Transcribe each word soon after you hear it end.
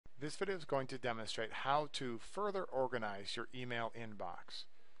This video is going to demonstrate how to further organize your email inbox.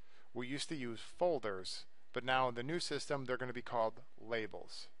 We used to use folders, but now in the new system they're going to be called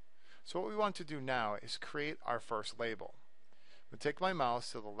labels. So what we want to do now is create our first label. I'm going to take my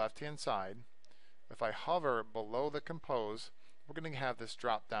mouse to the left hand side. If I hover below the compose, we're going to have this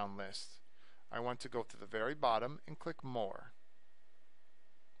drop down list. I want to go to the very bottom and click more.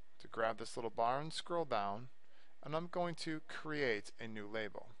 To grab this little bar and scroll down, and I'm going to create a new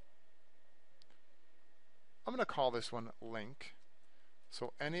label. I'm going to call this one link,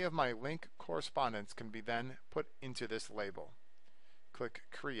 so any of my link correspondence can be then put into this label. Click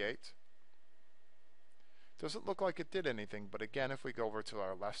create. Doesn't look like it did anything, but again, if we go over to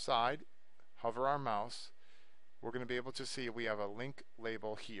our left side, hover our mouse, we're going to be able to see we have a link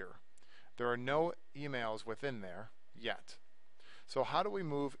label here. There are no emails within there yet. So how do we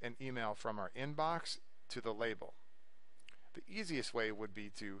move an email from our inbox to the label? The easiest way would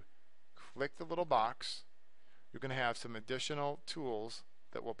be to click the little box. You're going to have some additional tools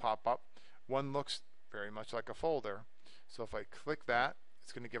that will pop up. One looks very much like a folder. So if I click that,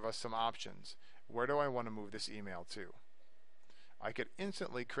 it's going to give us some options. Where do I want to move this email to? I could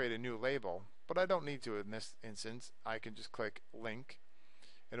instantly create a new label, but I don't need to in this instance. I can just click link,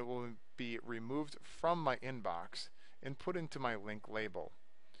 and it will be removed from my inbox and put into my link label.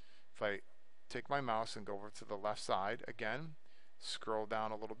 If I take my mouse and go over to the left side again, scroll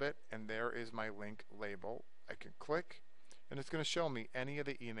down a little bit, and there is my link label. I can click, and it's going to show me any of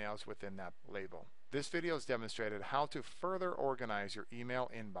the emails within that label. This video has demonstrated how to further organize your email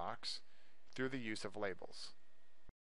inbox through the use of labels.